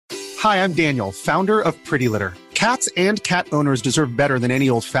Hi, I'm Daniel, founder of Pretty Litter. Cats and cat owners deserve better than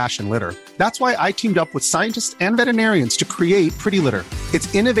any old-fashioned litter. That's why I teamed up with scientists and veterinarians to create Pretty Litter.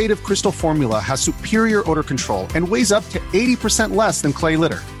 Its innovative crystal formula has superior odor control and weighs up to 80% less than clay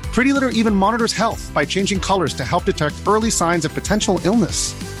litter. Pretty Litter even monitors health by changing colors to help detect early signs of potential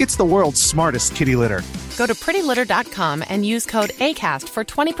illness. It's the world's smartest kitty litter. Go to prettylitter.com and use code ACAST for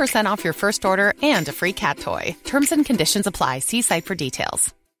 20% off your first order and a free cat toy. Terms and conditions apply. See site for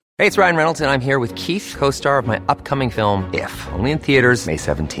details. Hey, it's Ryan Reynolds, and I'm here with Keith, co-star of my upcoming film, If, only in theaters May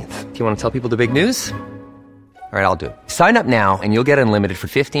 17th. Do you want to tell people the big news? All right, I'll do it. Sign up now and you'll get unlimited for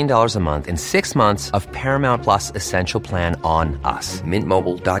 $15 a month and 6 months of Paramount Plus Essential Plan on us.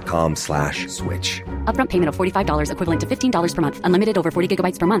 MintMobile.com/switch. Upfront payment of $45 equivalent to $15 per month. Unlimited over 40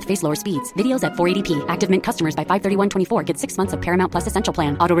 gigabytes per month. Face lower speeds. Videos at 480p. Active Mint customers by 531.24 get 6 months of Paramount Plus Essential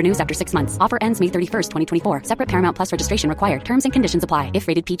Plan. Auto renews after 6 months. Offer ends May 31st, 2024. Separate Paramount Plus registration required. Terms and conditions apply if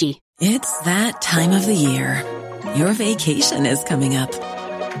rated PG. It's that time of the year. Your vacation is coming up.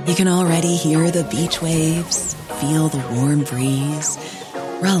 You can already hear the beach waves, feel the warm breeze,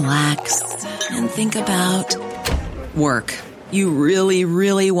 relax, and think about work. You really,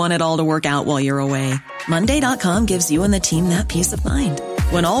 really want it all to work out while you're away. Monday.com gives you and the team that peace of mind.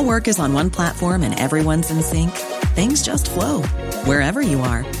 When all work is on one platform and everyone's in sync, things just flow. Wherever you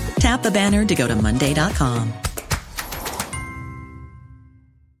are, tap the banner to go to Monday.com.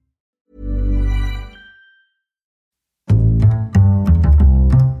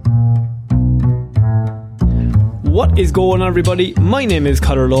 What is going on, everybody? My name is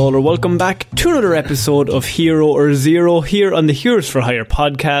Conor Lawler. Welcome back to another episode of Hero or Zero here on the Heroes for Hire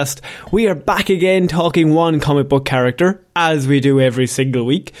podcast. We are back again talking one comic book character, as we do every single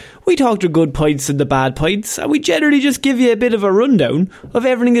week. We talk the good points and the bad points, and we generally just give you a bit of a rundown of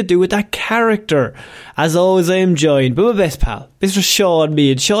everything to do with that character. As always, I am joined by my best pal, Mr. Sean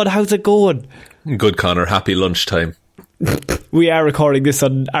Mead. Sean, how's it going? Good, Conor. Happy lunchtime. We are recording this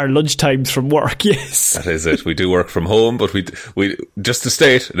on our lunch times from work, yes. That is it. We do work from home, but we just to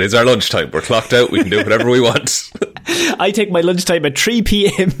state, it is our lunchtime. We're clocked out. We can do whatever we want. I take my lunchtime at 3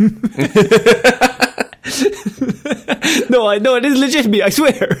 p.m. No, it is legitimately. I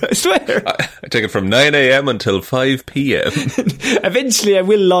swear. I take it from 9 a.m. until 5 p.m. Eventually, I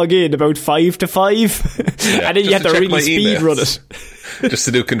will log in about 5 to 5, yeah, and then you have to really speed run it. Just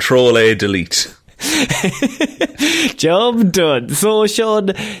to do Control-A, delete. Job done. So,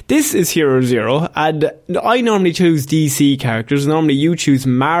 Sean, this is Hero Zero, and I normally choose DC characters. Normally you choose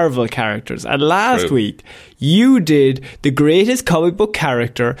Marvel characters, and last week you did the greatest comic book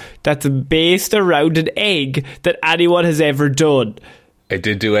character that's based around an egg that anyone has ever done. I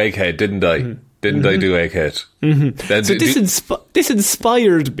did do Egghead, didn't I? Mm-hmm. Didn't I do Egghead? Mm-hmm. So this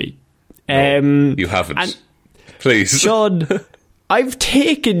inspired me. No, you haven't. Please, Sean, I've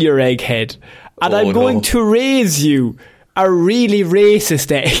taken your Egghead, and I'm going to raise you a really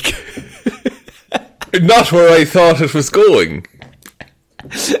racist egg. Not where I thought it was going.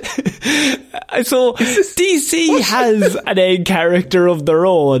 So, DC has an egg character of their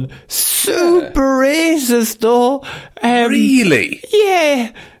own. Super racist, though. Really?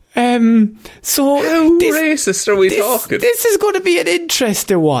 Yeah. So how racist are we talking? This is going to be an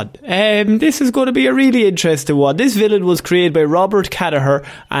interesting one. This is going to be a really interesting one. This villain was created by Robert Canaher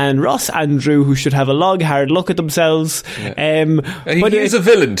and Ross Andrew, who should have a long, hard look at themselves. Yeah. But he is a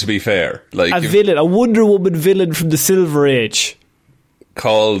villain, to be fair. Like a Wonder Woman villain from the Silver Age.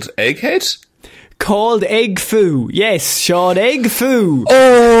 Called Egghead? Called Egg Foo. Yes, Sean, Egg Foo.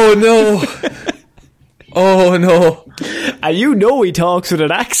 Oh, no. Oh, no. And you know he talks with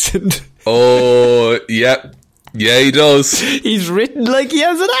an accent. Oh, yeah. Yeah, he does. He's written like he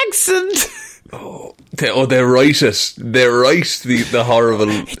has an accent. They write it. They write the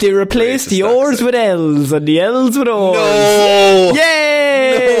horrible... They replace the O's with L's and the L's with O's. No!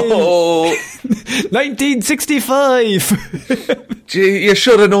 Yay! No! 1965. Gee, you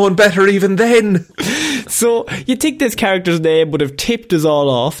should have known better even then. So, you'd think this character's name would have tipped us all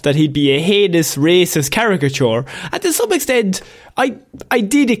off that he'd be a heinous, racist caricature. And to some extent, I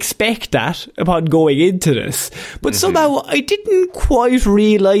did expect that upon going into this. But somehow, I didn't quite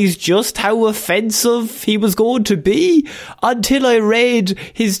realise just how offensive he was going to be until I read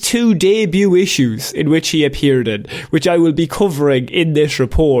his 2 debut issues in which he appeared in, which I will be covering in this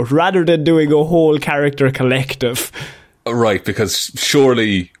report, rather than doing a whole character collective. Right, because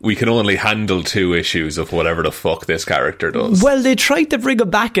surely we can only handle 2 issues of whatever the fuck this character does. Well, they tried to bring him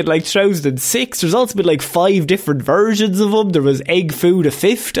back in like 2006. There's also been like 5 different versions of him. There was Egg Foo the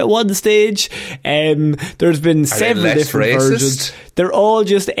 5th at one stage. There's been several different versions. They're all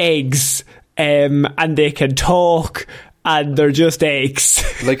just eggs, and they can talk. and they're just eggs.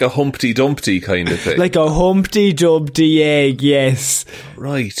 Like a Humpty Dumpty kind of thing. Like a Humpty Dumpty egg, yes.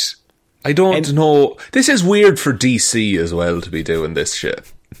 Right. I don't know. This is weird for DC as well to be doing this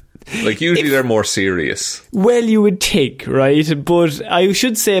shit. Like, usually they're more serious. Well, you would think, right? But I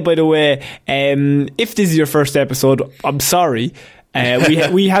should say, by the way, if this is your first episode, I'm sorry.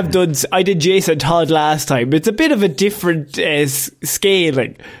 We have done... I did Jason Todd last time. It's a bit of a different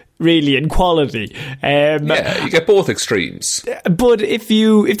scaling, really, in quality. Yeah, you get both extremes. But if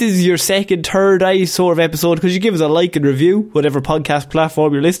this is your second, third sort of episode, because you give us a like and review, whatever podcast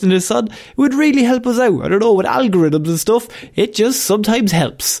platform you're listening to this on, it would really help us out. I don't know, with algorithms and stuff, it just sometimes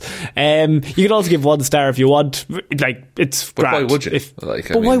helps. You can also give 1 star if you want. Like, it's but grand. Why would you?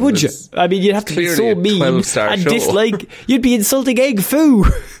 Why would you? I mean, you'd have to be so mean and dislike. You'd be insulting Egg Foo.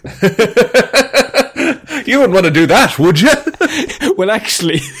 You wouldn't want to do that, would you? Well,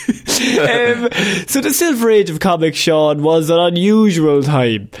 actually, so the Silver Age of comics, Sean, was an unusual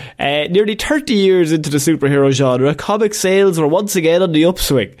time. Nearly 30 years into the superhero genre, comic sales were once again on the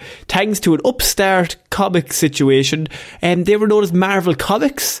upswing, thanks to an upstart comic situation. They were known as Marvel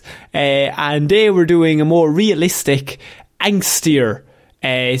Comics, and they were doing a more realistic, angstier,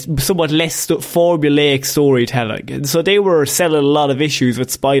 somewhat less formulaic storytelling, and so they were selling a lot of issues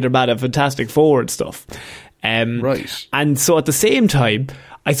with Spider-Man and Fantastic Four and stuff. Right. And so at the same time,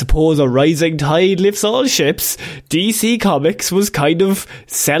 I suppose a rising tide lifts all ships. DC Comics was kind of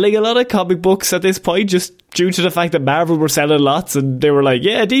selling a lot of comic books at this point, just due to the fact that Marvel were selling lots, and they were like,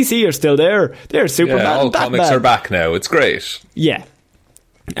 yeah, DC are still there. They're Superman, all Batman. comics are back now. It's great. Yeah.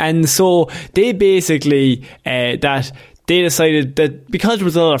 And so they basically they decided that because there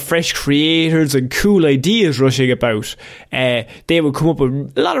was a lot of fresh creators and cool ideas rushing about, they would come up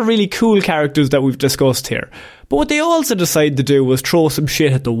with a lot of really cool characters that we've discussed here. But what they also decided to do was throw some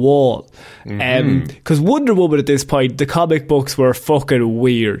shit at the wall. Because Wonder Woman at this point, the comic books were fucking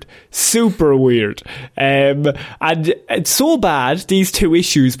weird. Super weird. And it's so bad, these 2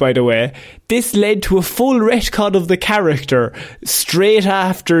 issues, by the way, this led to a full retcon of the character straight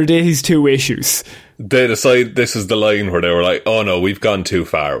after these 2 issues. They decide this is the line where they were like, oh no, we've gone too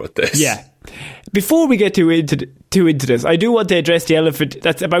far with this. Yeah. Before we get too into this, I do want to address the elephant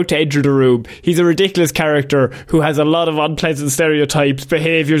that's about to enter the room. He's a ridiculous character who has a lot of unpleasant stereotypes,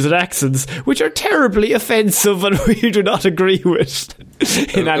 behaviours and accents, which are terribly offensive and we do not agree with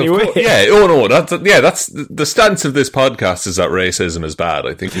in any way. Yeah, oh no, that's the stance of this podcast, is that racism is bad.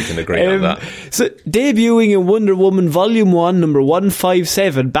 I think we can agree on that. So, debuting in Wonder Woman Volume 1, number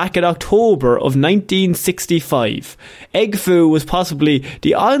 157, back in October of 1965, Egg Foo was possibly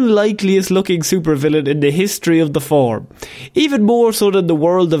the unlikeliest looking supervillain in the history of the form. Even more so than the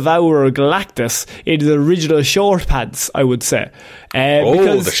World Devourer Galactus in the original short pants, I would say.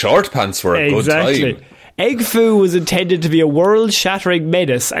 The short pants were a good time. Egg Foo was intended to be a world-shattering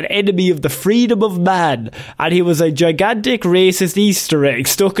menace, an enemy of the freedom of man, and he was a gigantic racist Easter egg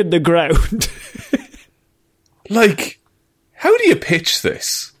stuck in the ground. Like, how do you pitch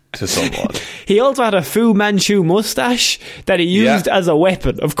this to someone? He also had a Fu Manchu mustache that he used as a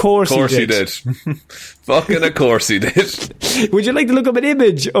weapon. Of course he did. Fucking of course he did. Would you like to look up an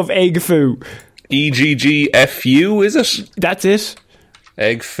image of Egg Foo? EGGFU, is it? That's it.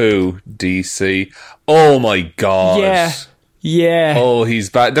 Egg Foo, DC. Oh my god. Yeah. Oh, he's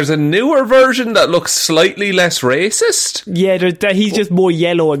bad. There's a newer version that looks slightly less racist. Yeah, he's just more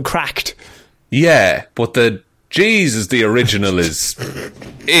yellow and cracked. Yeah, but the original is...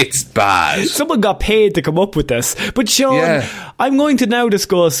 It's bad. Someone got paid to come up with this. But Sean, I'm going to now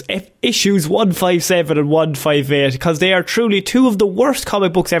discuss issues 157 and 158 because they are truly 2 of the worst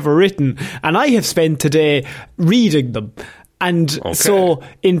comic books ever written, and I have spent today reading them. And so,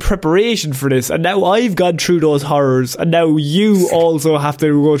 in preparation for this, and now I've gone through those horrors, and now you also have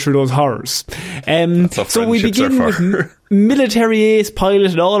to go through those horrors. So we begin with military ace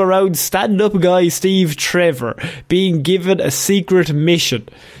pilot and all-around stand-up guy Steve Trevor being given a secret mission.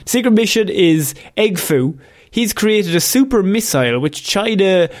 Secret mission is Egg Foo. He's created a super missile which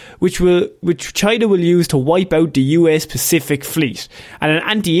China will use to wipe out the US Pacific Fleet, and an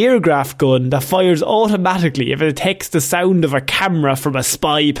anti-aircraft gun that fires automatically if it detects the sound of a camera from a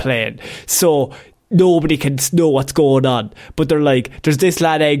spy plane. So nobody can know what's going on. But they're like, there's this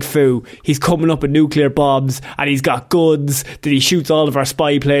lad Egg Foo, he's coming up with nuclear bombs and he's got guns that he shoots all of our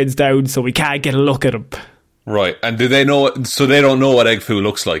spy planes down, so we can't get a look at him. Right, and do they know? So they don't know what Egg Foo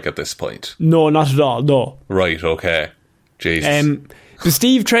looks like at this point? No, not at all, no. Right, okay. Jesus. But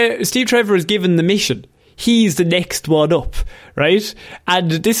Steve Trevor is given the mission. he's the next one up, right?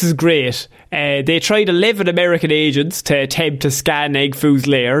 And this is great. They tried 11 American agents to attempt to scan Egg Foo's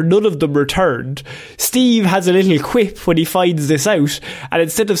lair. None of them returned. Steve has a little quip when he finds this out, and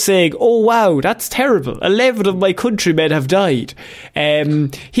instead of saying, "Oh wow, that's terrible, 11 of my countrymen have died,"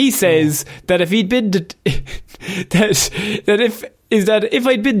 he says that if he'd been if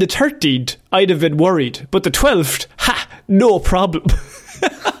I'd been the 13th, I'd have been worried, but the 12th, no problem.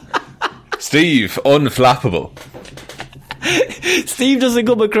 Steve, unflappable. Steve doesn't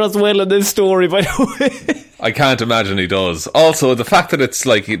come across well in this story, by the way. I can't imagine he does. Also, the fact that it's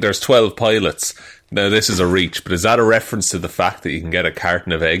like there's 12 pilots. Now, this is a reach, but is that a reference to the fact that you can get a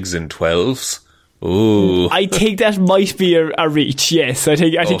carton of eggs in 12s? Ooh. I think that might be a reach, yes. I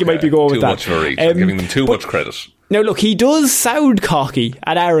think you might be going with that. Too much of a reach. I'm giving them too much credit. Now, look, he does sound cocky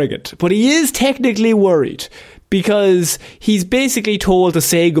and arrogant, but he is technically worried, because he's basically told to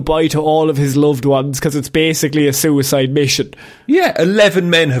say goodbye to all of his loved ones because it's basically a suicide mission. Yeah, 11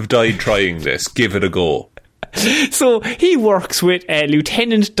 men have died trying this. Give it a go. So he works with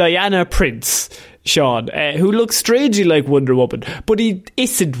Lieutenant Diana Prince, Sean, who looks strangely like Wonder Woman, but he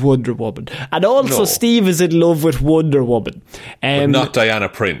isn't Wonder Woman. And also Steve is in love with Wonder Woman. But not Diana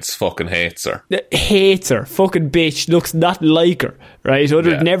Prince. Fucking hates her. Hates her. Fucking bitch. Looks not like her, right?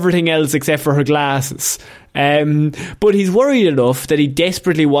 Other than everything else except for her glasses. But he's worried enough that he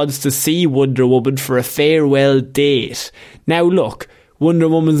desperately wants to see Wonder Woman for a farewell date. Now look, Wonder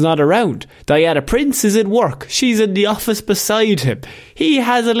Woman's not around. Diana Prince is at work. She's in the office beside him. He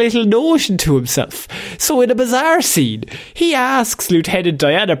has a little notion to himself. So in a bizarre scene, he asks Lieutenant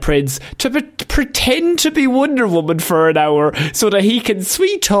Diana Prince to pretend to be Wonder Woman for an hour so that he can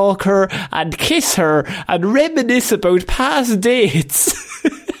sweet talk her and kiss her and reminisce about past dates.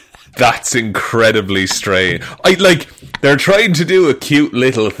 That's incredibly strange. They're trying to do a cute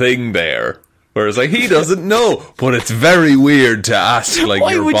little thing there. Whereas, he doesn't know, but it's very weird to ask, your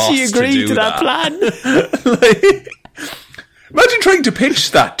boss to do that. Why would she agree to that plan? Imagine trying to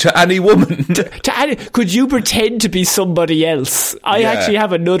pitch that to any woman. Could you pretend to be somebody else? I actually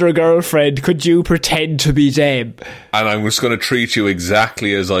have another girlfriend. Could you pretend to be them? And I'm just going to treat you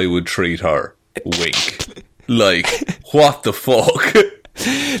exactly as I would treat her. Wink. What the fuck?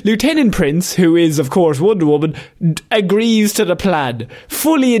 Lieutenant Prince, who is of course Wonder Woman, agrees to the plan.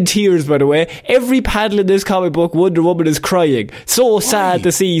 Fully in tears, by the way. Every panel in this comic book, Wonder Woman is crying. So sad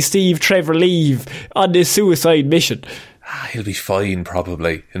to see Steve Trevor leave on this suicide mission. He'll be fine,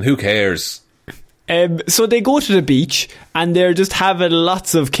 probably. And who cares? So they go to the beach and they're just having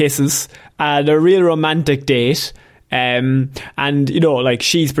lots of kisses and a real romantic date. And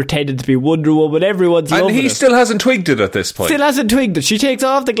she's pretended to be Wonder Woman. Everyone's loving it. And he still hasn't twigged it at this point. Still hasn't twigged it. She takes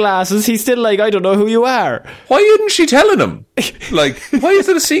off the glasses. He's still like, I don't know who you are. Why isn't she telling him? Why is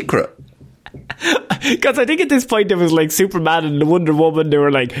it a secret? Because I think at this point it was like Superman and the Wonder Woman. They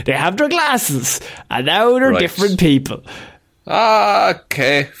were like, they have their glasses, and now they're different people.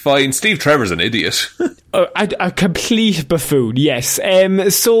 Okay, fine. Steve Trevor's an idiot. A complete buffoon, yes.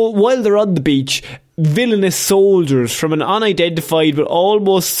 So while they're on the beach, villainous soldiers from an unidentified but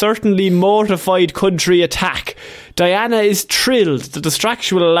almost certainly mortified country attack. Diana is thrilled that the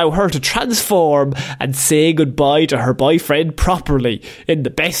distraction will allow her to transform and say goodbye to her boyfriend properly, in the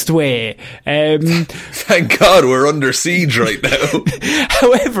best way. Thank God we're under siege right now.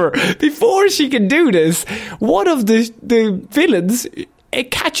 However, before she can do this, one of the villains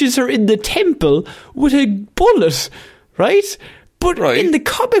catches her in the temple with a bullet, right? But in the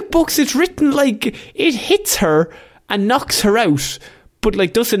comic books, it's written like it hits her and knocks her out,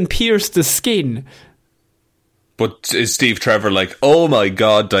 but doesn't pierce the skin. But is Steve Trevor like, oh my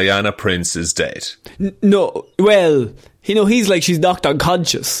God, Diana Prince is dead? No, well, he's like she's knocked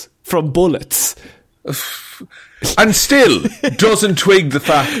unconscious from bullets. And still doesn't twig the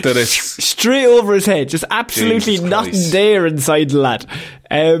fact that it's straight over his head. Just absolutely nothing there inside the lad.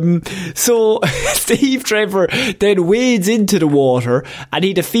 So Steve Trevor then wades into the water and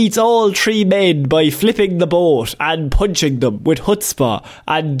he defeats all three men by flipping the boat and punching them with chutzpah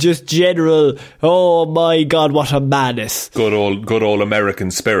and just general, oh my God, what a madness. Good old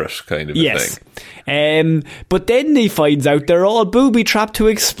American spirit kind of a thing. But then he finds out they're all booby-trapped to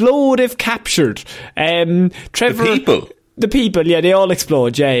explode if captured. The people, yeah, they all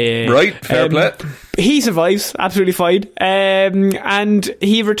explode, yeah. Right, fair play. He survives, absolutely fine. And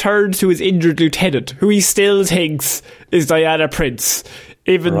he returns to his injured lieutenant, who he still thinks is Diana Prince,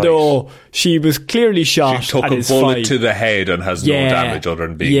 even though she was clearly shot. She took a bullet to the head and has no damage other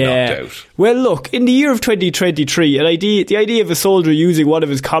than being knocked out. Well, look, in the year of 2023, the idea of a soldier using one of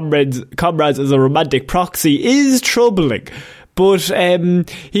his comrades as a romantic proxy is troubling. But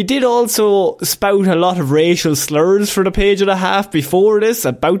he did also spout a lot of racial slurs for the page and a half before this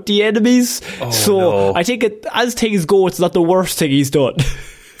about the enemies. I think as things go, it's not the worst thing he's done.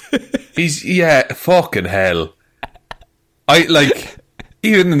 Fucking hell.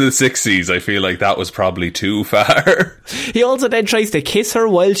 Even in the 60s, I feel like that was probably too far. He also then tries to kiss her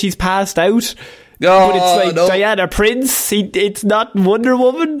while she's passed out. But it's like Diana Prince. It's not Wonder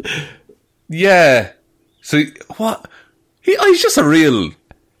Woman. Yeah. So what? He's just a real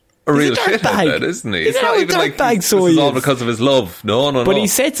shithead, isn't he? It's not even like this is all because of his love. No. But he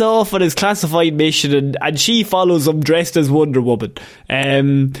sets off on his classified mission, and she follows him dressed as Wonder Woman,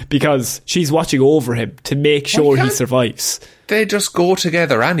 because she's watching over him to make sure he survives. They just go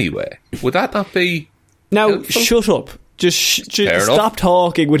together anyway. Would that not be now? helpful? Shut up. Just stop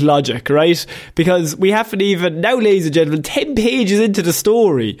talking with logic, right? Because we haven't even... Now, ladies and gentlemen, 10 pages into the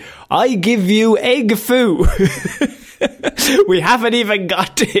story, I give you Egg Foo. We haven't even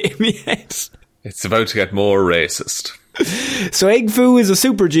got to him yet. It's about to get more racist. So Egg Foo is a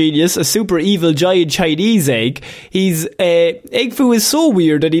super genius, a super evil giant Chinese egg. Egg Foo is so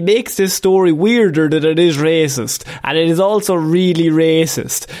weird that he makes this story weirder than it is racist, and it is also really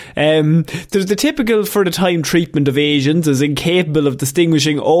racist. There's the typical for the time treatment of Asians as incapable of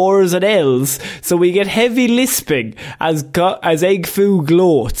distinguishing R's and L's, so we get heavy lisping as Egg Foo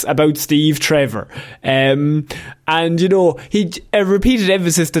gloats about Steve Trevor. And, a repeated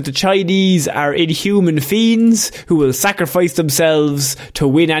emphasis that the Chinese are inhuman fiends who will sacrifice themselves to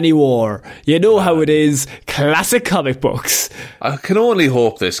win any war. You know how it is. Classic comic books. I can only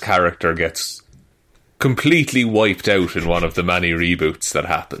hope this character gets completely wiped out in one of the many reboots that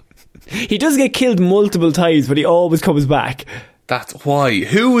happen. He does get killed multiple times, but he always comes back. That's why.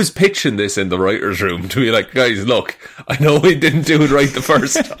 Who was pitching this in the writer's room to be like, guys, look, I know we didn't do it right the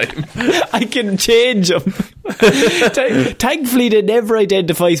first time. I can change them. Thankfully, they never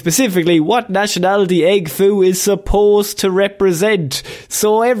identify specifically what nationality Egg Foo is supposed to represent,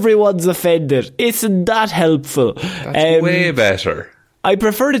 so everyone's offended. Isn't that helpful? That's way better. I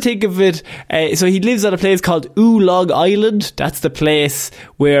prefer to think of it, so he lives at a place called Oolong Island. That's the place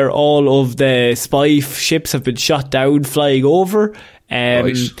where all of the spy ships have been shot down flying over.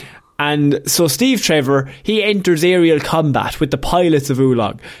 Right. And so Steve Trevor, he enters aerial combat with the pilots of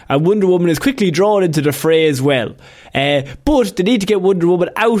Oolong, and Wonder Woman is quickly drawn into the fray as well. But they need to get Wonder Woman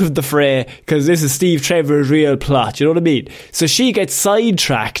out of the fray because this is Steve Trevor's real plot, you know what I mean? So she gets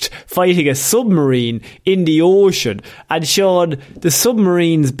sidetracked fighting a submarine in the ocean, and Sean, the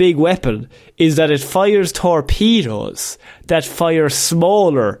submarine's big weapon is that it fires torpedoes that fire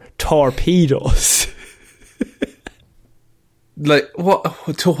smaller torpedoes. Like, what?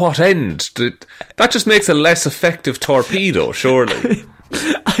 To what end? That just makes a less effective torpedo, surely.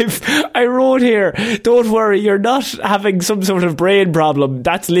 I wrote here, don't worry, you're not having some sort of brain problem.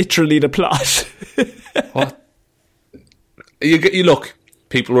 That's literally the plot. What? You look,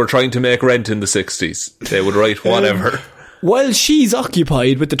 people were trying to make rent in the 60s. They would write whatever. While she's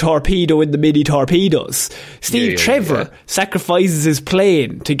occupied with the torpedo and the mini torpedoes, Steve Trevor sacrifices his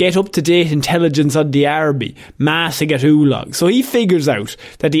plane to get up-to-date intelligence on the army, massing at Oolong. So he figures out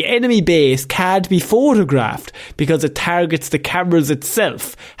that the enemy base can't be photographed because it targets the cameras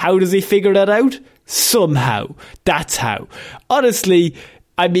itself. How does he figure that out? Somehow. That's how. Honestly,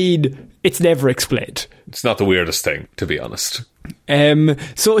 I mean, it's never explained. It's not the weirdest thing, to be honest.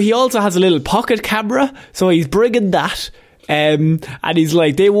 So he also has a little pocket camera, so he's bringing that. And he's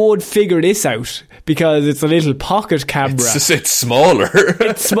like, they won't figure this out because it's a little pocket camera. It's smaller.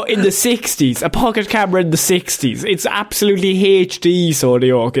 It's in the 60s. A pocket camera in the 60s. It's absolutely HD, so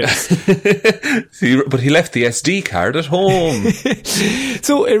the Orcus. But he left the SD card at home.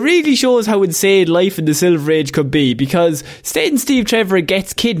 So it really shows how insane life in the Silver Age could be, because Steve Trevor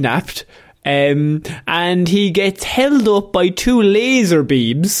gets kidnapped. And he gets held up by two laser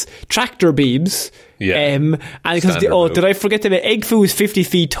beams, tractor beams. Yeah. And because did I forget that Egg Foo is 50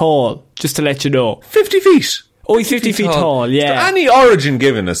 feet tall? Just to let you know, 50 feet. Oh, he's 50 feet tall. Yeah. Is there any origin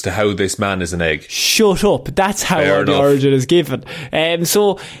given as to how this man is an egg? Shut up. That's how the origin is given.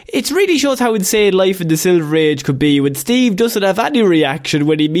 So it really shows how insane life in the Silver Age could be when Steve doesn't have any reaction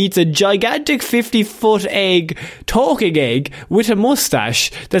when he meets a gigantic 50-foot egg, talking egg, with a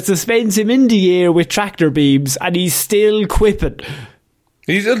moustache that suspends him in the air with tractor beams, and he's still quipping.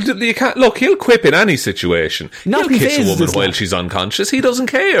 You can't look. He'll quip in any situation. He'll kiss a woman while she's unconscious. He doesn't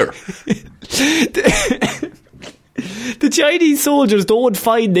care. The Chinese soldiers don't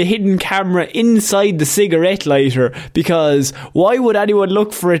find the hidden camera inside the cigarette lighter because why would anyone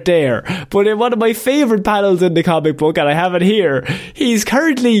look for it there? But in one of my favourite panels in the comic book, and I have it here, he's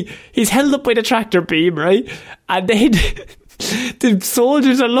held up by the tractor beam, right? And then the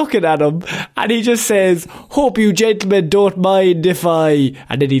soldiers are looking at him, and he just says, "Hope you gentlemen don't mind if I..."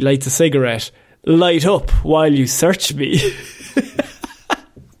 And then he lights a cigarette. "Light up while you search me."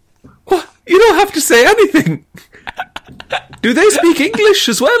 What? You don't have to say anything. Do they speak English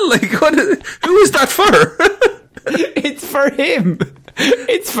as well? Like, what? Who is that for? It's for him.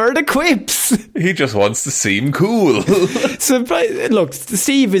 It's for the quips. He just wants to seem cool. So, look,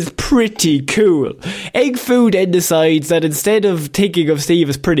 Steve is pretty cool. Egg Foo then decides that instead of thinking of Steve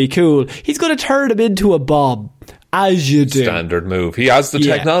as pretty cool, he's going to turn him into a bomb. As you do. Standard move. He has the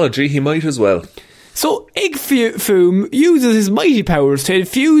technology, he might as well. So Egg Foo uses his mighty powers to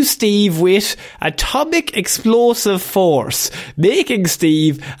infuse Steve with atomic explosive force, making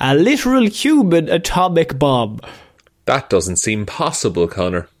Steve a literal human atomic bomb. That doesn't seem possible,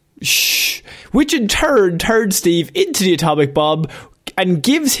 Connor. Shh. Which in turn turns Steve into the atomic bomb and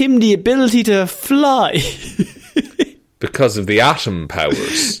gives him the ability to fly. Because of the atom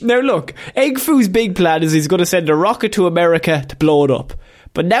powers. Now look, Egg Foo's big plan is he's going to send a rocket to America to blow it up.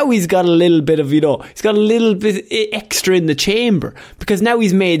 But now he's got a little bit of, he's got a little bit extra in the chamber. Because now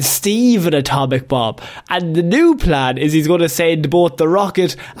he's made Steve an atomic bomb. And the new plan is he's going to send both the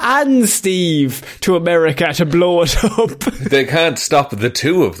rocket and Steve to America to blow it up. They can't stop the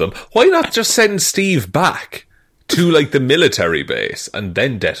two of them. Why not just send Steve back to, like, the military base and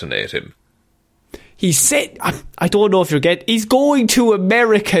then detonate him? He said, I don't know if you'll get, he's going to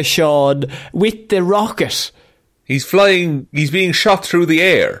America, Sean, with the rocket. He's flying, he's being shot through the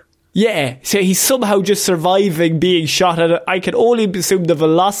air. Yeah, so he's somehow just surviving being shot at. I can only assume the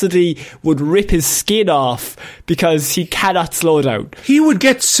velocity would rip his skin off because he cannot slow down. He would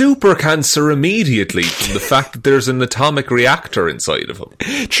get super cancer immediately from the fact that there's an atomic reactor inside of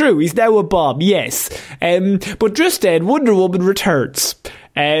him. True, he's now a bomb, yes. But just then, Wonder Woman returns.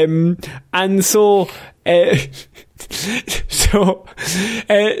 And so...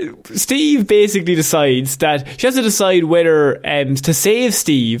 Steve basically decides that she has to decide whether to save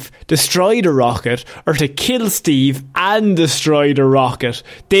Steve, destroy the rocket, or to kill Steve and destroy the rocket.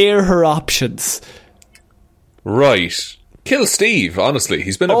 They're her options. Right. Kill Steve, honestly.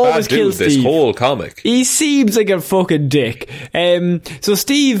 He's been a Always bad dude this whole comic. He seems like a fucking dick. So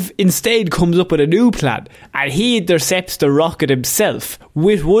Steve instead comes up with a new plan, and he intercepts the rocket himself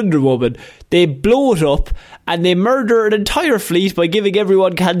with Wonder Woman. They blow it up, and they murder an entire fleet by giving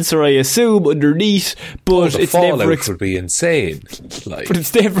everyone cancer, I assume, underneath. But the it's fallout never would be insane. Like. But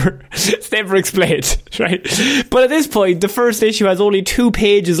it's never explained, right? But at this point, the first issue has only 2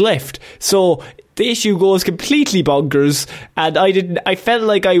 pages left, so the issue goes completely bonkers, and I felt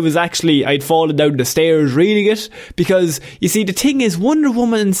like I'd fallen down the stairs reading it, because, you see, the thing is, Wonder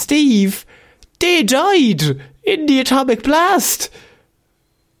Woman and Steve, they died in the atomic blast.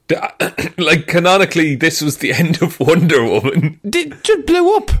 Like, canonically, this was the end of Wonder Woman. It just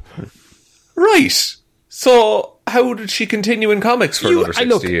blew up. Right. So, how did she continue in comics for another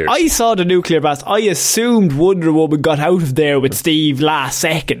 60 years? I saw the nuclear blast. I assumed Wonder Woman got out of there with Steve last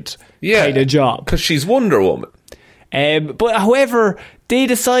second. Yeah, kind of job. Because she's Wonder Woman. But however, they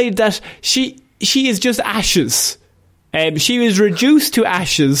decide that she is just ashes. She was reduced to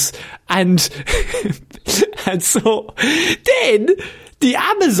ashes, and and so then the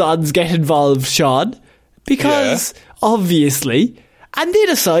Amazons get involved, Sean, because obviously, and they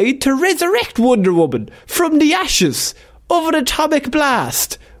decide to resurrect Wonder Woman from the ashes of an atomic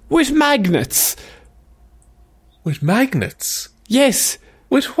blast with magnets. With magnets? Yes.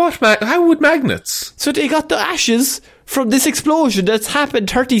 With what? How would magnets? So they got the ashes from this explosion that's happened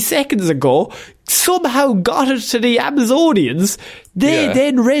 30 seconds ago, somehow got it to the Amazonians. They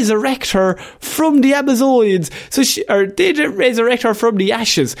then resurrect her from the Amazonians. They didn't resurrect her from the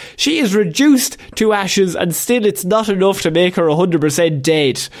ashes. She is reduced to ashes, and still it's not enough to make her 100%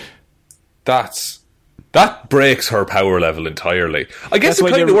 dead. That breaks her power level entirely. I guess it's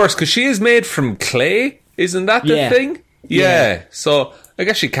kind of worse, because she is made from clay. Isn't that the thing? Yeah. So I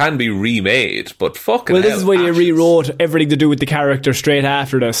guess she can be remade, but fucking hell, this is why they rewrote everything to do with the character straight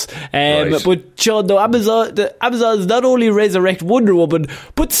after this. Right. But John, the Amazons not only resurrect Wonder Woman,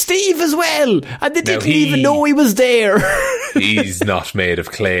 but Steve as well, and they didn't even know he was there. He's not made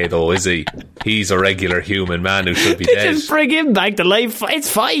of clay, though, is he? He's a regular human man who should be dead. They just bring him back to life. It's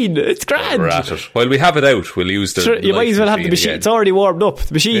fine. It's grand. We're at it. Well, we have it out. We'll use the. Sure, you might as well have the machine. Again. It's already warmed up.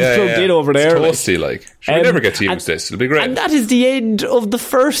 The machine's plugged in over there. It's toasty, like. We never get to use this. It'll be great. And that is the end of the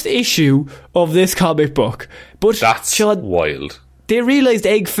first issue of this comic book. But that's wild. They realised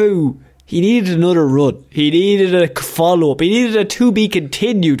Egg Foo, he needed another run. He needed a follow-up. He needed a to be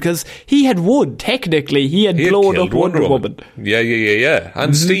continued, because he had won. Technically, he had blown up Wonder Woman. Yeah.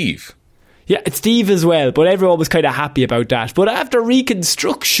 And Steve. Yeah, Steve as well, but everyone was kind of happy about that. But after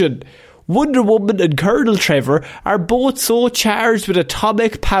reconstruction, Wonder Woman and Colonel Trevor are both so charged with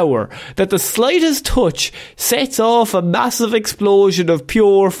atomic power that the slightest touch sets off a massive explosion of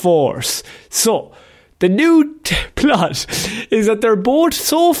pure force. So, the new plot is that they're both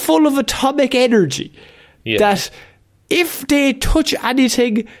so full of atomic energy that if they touch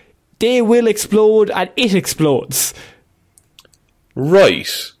anything, they will explode and it explodes.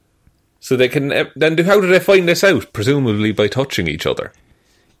 Right. So they can... Then how do they find this out? Presumably by touching each other.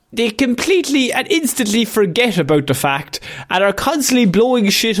 They completely and instantly forget about the fact and are constantly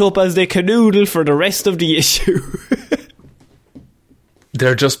blowing shit up as they canoodle for the rest of the issue.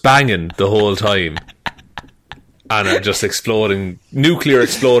 They're just banging the whole time. And are just nuclear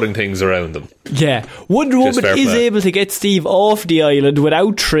exploding things around them. Yeah. Wonder Woman is able to get Steve off the island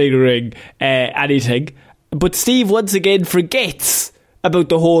without triggering anything. But Steve once again forgets about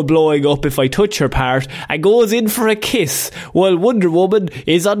the whole blowing up if I touch her part and goes in for a kiss while Wonder Woman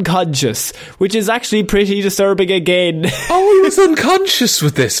is unconscious, which is actually pretty disturbing again. Oh, he was unconscious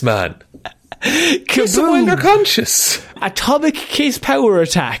with this man. Kiss him while they're conscious. Atomic kiss power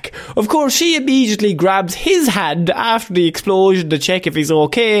attack. Of course, she immediately grabs his hand after the explosion to check if he's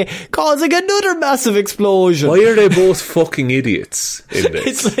okay, causing another massive explosion. Why are they both fucking idiots in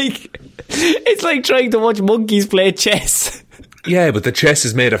this? It's like trying to watch monkeys play chess. Yeah, but the chess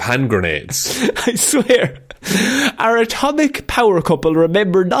is made of hand grenades. I swear. Our atomic power couple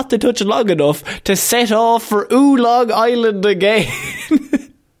remember not to touch long enough to set off for Oolong Island again.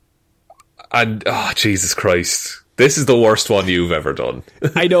 And, Jesus Christ. This is the worst one you've ever done.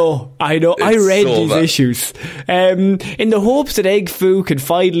 I know. I read so these bad. Issues. In the hopes that Egg Foo can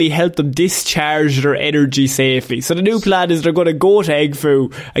finally help them discharge their energy safely. So the new plan is they're going to go to Egg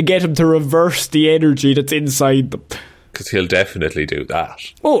Foo and get him to reverse the energy that's inside them. Because he'll definitely do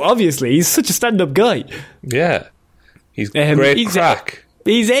that. Oh, obviously. He's such a stand-up guy. Yeah. He's great crack.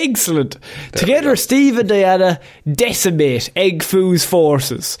 He's excellent. Together, Steve and Diana decimate Egg Foo's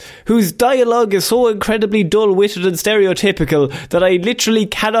forces, whose dialogue is so incredibly dull-witted and stereotypical that I literally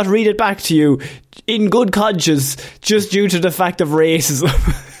cannot read it back to you in good conscience just due to the fact of racism.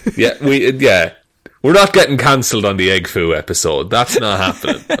 We're not getting cancelled on the Egg Foo episode. That's not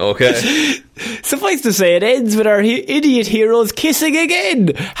happening, okay? Suffice to say, it ends with our idiot heroes kissing again,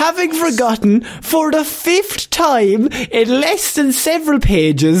 having forgotten for the 5th time in less than several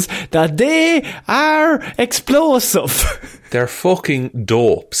pages that they are explosive. They're fucking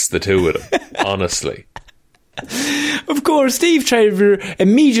dopes, the two of them, honestly. Of course, Steve Trevor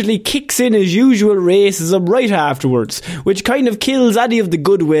immediately kicks in his usual racism right afterwards, which kind of kills any of the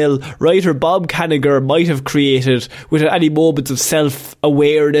goodwill writer Bob Kanigher might have created with any moments of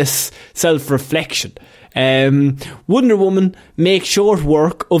self-awareness, self-reflection. Wonder Woman makes short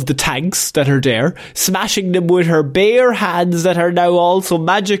work of the tanks that are there, smashing them with her bare hands that are now also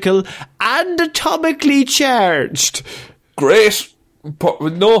magical and atomically charged. Great.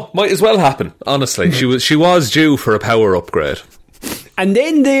 No, might as well happen, honestly. She was due for a power upgrade. And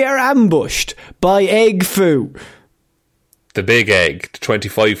then they are ambushed by Egg Foo. The big egg, the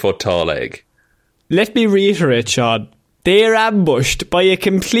 25-foot tall egg. Let me reiterate, Sean. They are ambushed by a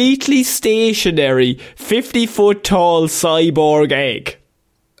completely stationary 50-foot tall cyborg egg.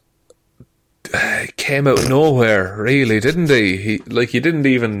 Came out of nowhere, really, didn't he? You didn't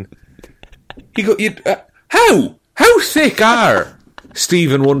even... How thick are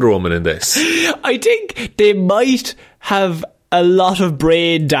Steve and Wonder Woman in this? I think they might have a lot of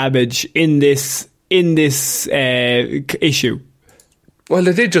brain damage in this issue. Well,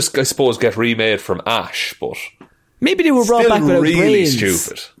 they did just, I suppose, get remade from ash, but maybe they were brought back without really brains.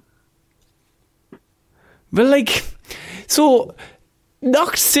 Stupid. Well, so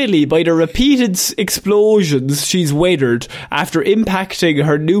knocked silly by the repeated explosions she's weathered after impacting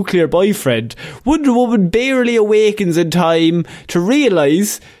her nuclear boyfriend, Wonder Woman barely awakens in time to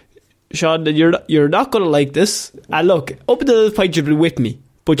realise, Sean, that you're not going to like this. And look, up until this point you've been with me,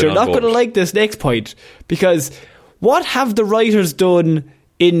 but you're not going to like this next point, because what have the writers done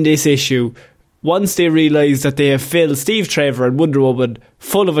in this issue once they realise that they have filled Steve Trevor and Wonder Woman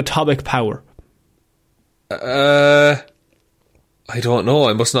full of atomic power? I don't know.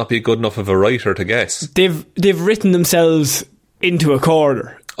 I must not be good enough of a writer to guess. They've written themselves into a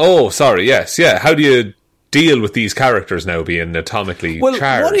corner. Oh, sorry, yes, yeah. How do you deal with these characters now being atomically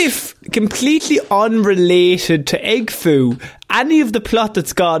charged? What if, completely unrelated to Egg Foo, any of the plot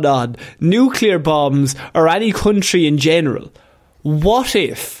that's gone on, nuclear bombs, or any country in general, what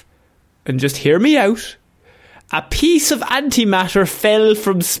if, and just hear me out, a piece of antimatter fell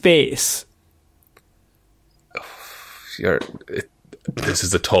from space? This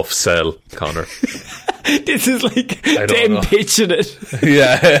is a tough sell, Connor. This is like them pitching it.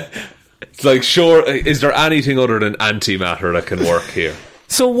 Yeah. It's like, sure, is there anything other than antimatter that can work here?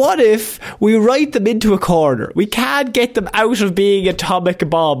 So what if we write them into a corner? We can't get them out of being atomic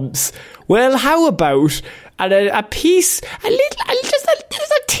bombs. Well, how about a piece, just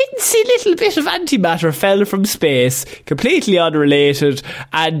a tinsy little bit of antimatter fell from space, completely unrelated,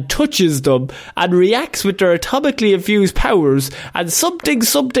 and touches them and reacts with their atomically infused powers, and something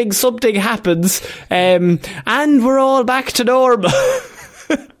happens, and we're all back to normal.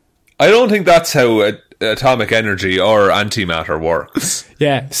 I don't think that's how atomic energy or antimatter works.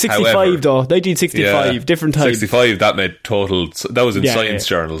 Yeah, 65 however, though, 1965, different time. 65, that made total... That was in science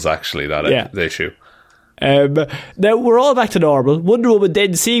journals, actually, that issue. Now, we're all back to normal. Wonder Woman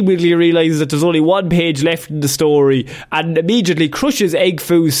then seemingly realises that there's only one page left in the story and immediately crushes Egg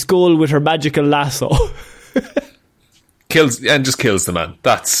Foo's skull with her magical lasso. Kills the man.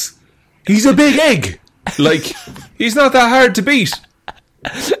 He's a big egg! Like, he's not that hard to beat.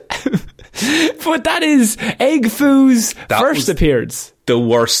 But that is Egg Foo's first appearance. The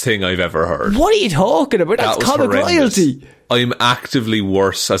worst thing I've ever heard. What are you talking about? That's comic royalty. I'm actively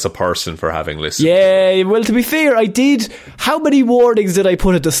worse as a person for having listened. Yeah, well, to be fair, I did. How many warnings did I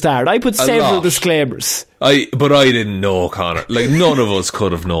put at the start? I put several disclaimers. But I didn't know, Connor. Like, none of us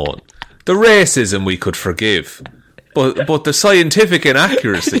could have known. The racism we could forgive. But the scientific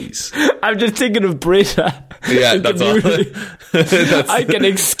inaccuracies. I'm just thinking of Britta. Yeah, that's all. I can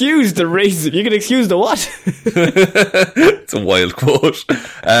excuse the racism. You can excuse the what? It's a wild quote.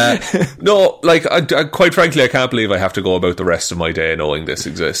 No, like, I quite frankly, I can't believe I have to go about the rest of my day knowing this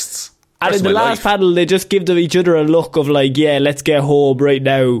exists. And in the last panel, they just give each other a look of like, yeah, let's get home right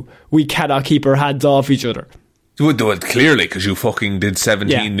now. We cannot keep our hands off each other. Well, clearly, because you fucking did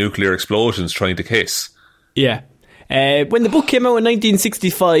 17 nuclear explosions trying to kiss. Yeah. When the book came out in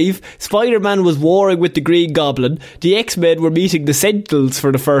 1965, Spider-Man was warring with the Green Goblin, the X-Men were meeting the Sentinels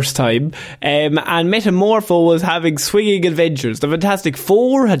for the first time, and Metamorpho was having swinging adventures. The Fantastic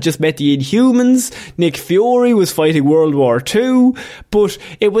Four had just met the Inhumans, Nick Fury was fighting World War II, but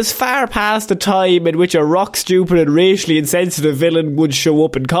it was far past the time in which a rock-stupid and racially insensitive villain would show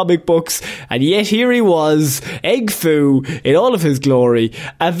up in comic books, and yet here he was, Egg Foo, in all of his glory,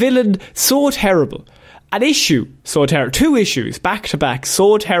 a villain so terrible. An issue so terrible, 2 issues back to back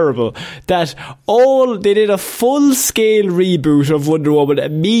so terrible that they did a full scale reboot of Wonder Woman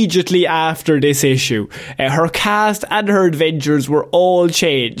immediately after this issue. Her cast and her adventures were all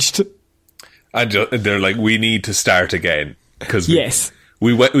changed. And they're like, we need to start again because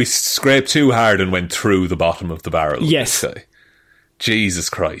we scraped too hard and went through the bottom of the barrel. Yes, Jesus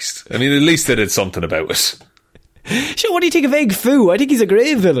Christ! I mean, at least they did something about it. Sure, what do you think of Egg Foo? I think he's a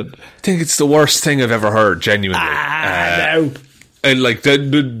great villain. I think it's the worst thing I've ever heard, genuinely. No. And like,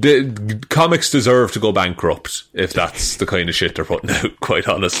 the comics deserve to go bankrupt if that's the kind of shit they're putting out, quite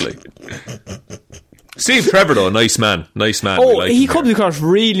honestly. Steve Trevor, though, nice man. Oh, he comes across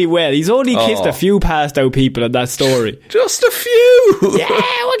really well. He's only kissed a few passed out people in that story. Just a few. Yeah,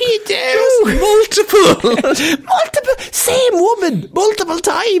 what can you do? Just multiple. Same woman, multiple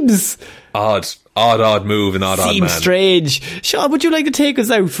times. Odd move and odd man. Seems strange. Sean, would you like to take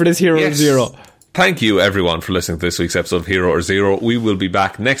us out for this Hero or Zero? Thank you, everyone, for listening to this week's episode of Hero or Zero. We will be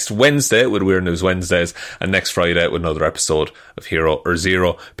back next Wednesday with Weird News Wednesdays, and next Friday with another episode of Hero or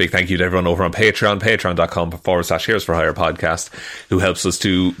Zero. Big thank you to everyone over on Patreon, patreon.com/Heroes for Hire podcast, who helps us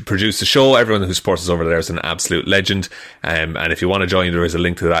to produce the show. Everyone who supports us over there is an absolute legend. And if you want to join, there is a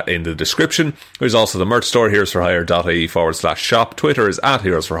link to that in the description. There's also the merch store, heroesforhire.ie/shop. Twitter is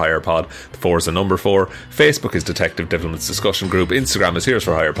 @HeroesForHirePod. The 4 is the number 4. Facebook is Detective Divilment's discussion group. Instagram is Heroes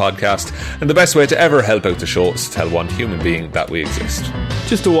for Hire podcast. And the best way to ever help out the show is to tell one human being that we exist.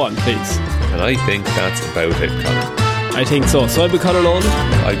 Just the one, please. And I think that's about it, Connor. I think so. So I've been Connor Lawler.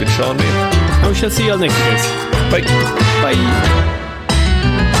 I've been Sean Neal. And we shall see you all next week. Bye.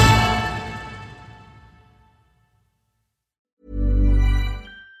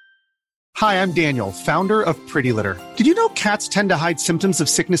 Hi, I'm Daniel, founder of Pretty Litter. Did you know cats tend to hide symptoms of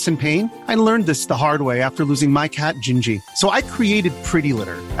sickness and pain? I learned this the hard way after losing my cat, Gingy. So I created Pretty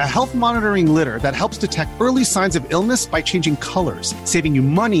Litter, a health monitoring litter that helps detect early signs of illness by changing colors, saving you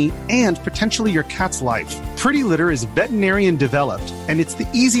money and potentially your cat's life. Pretty Litter is veterinarian developed, and it's the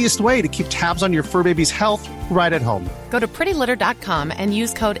easiest way to keep tabs on your fur baby's health right at home. Go to prettylitter.com and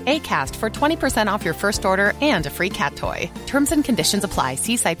use code ACAST for 20% off your first order and a free cat toy. Terms and conditions apply.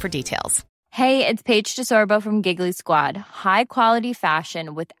 See site for details. Hey, it's Paige DeSorbo from Giggly Squad. High quality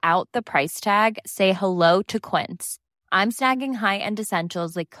fashion without the price tag. Say hello to Quince. I'm snagging high-end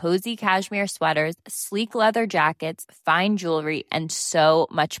essentials like cozy cashmere sweaters, sleek leather jackets, fine jewelry, and so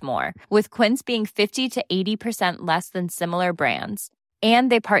much more. With Quince being 50 to 80% less than similar brands.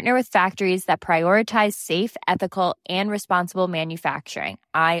 And they partner with factories that prioritize safe, ethical, and responsible manufacturing.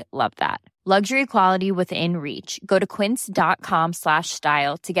 I love that. Luxury quality within reach. Go to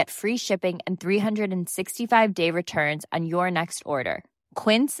quince.com/style to get free shipping and 365-day returns on your next order.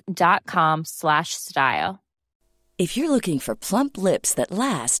 Quince.com/style. If you're looking for plump lips that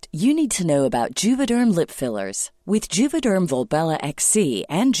last, you need to know about Juvederm lip fillers. With Juvederm Volbella XC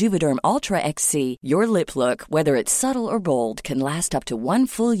and Juvederm Ultra XC, your lip look, whether it's subtle or bold, can last up to 1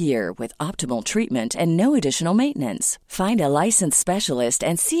 full year with optimal treatment and no additional maintenance. Find a licensed specialist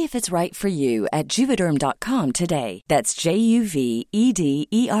and see if it's right for you at Juvederm.com today. That's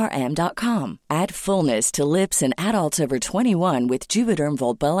JUVEDERM.com. Add fullness to lips in adults over 21 with Juvederm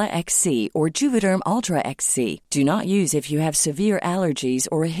Volbella XC or Juvederm Ultra XC. Do not use if you have severe allergies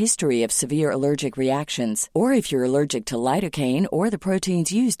or a history of severe allergic reactions, or if you're allergic to lidocaine or the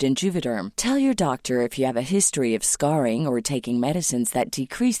proteins used in Juvederm. Tell your doctor if you have a history of scarring or taking medicines that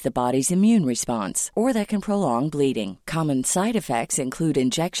decrease the body's immune response or that can prolong bleeding. Common side effects include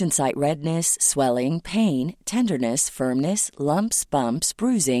injection site redness, swelling, pain, tenderness, firmness, lumps, bumps,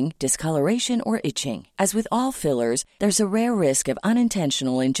 bruising, discoloration, or itching. As with all fillers, there's a rare risk of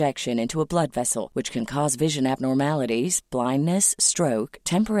unintentional injection into a blood vessel, which can cause vision abnormalities, blindness, stroke,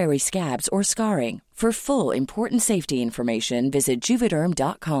 temporary scabs, or scarring. For full, important safety information, visit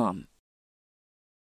Juvederm.com.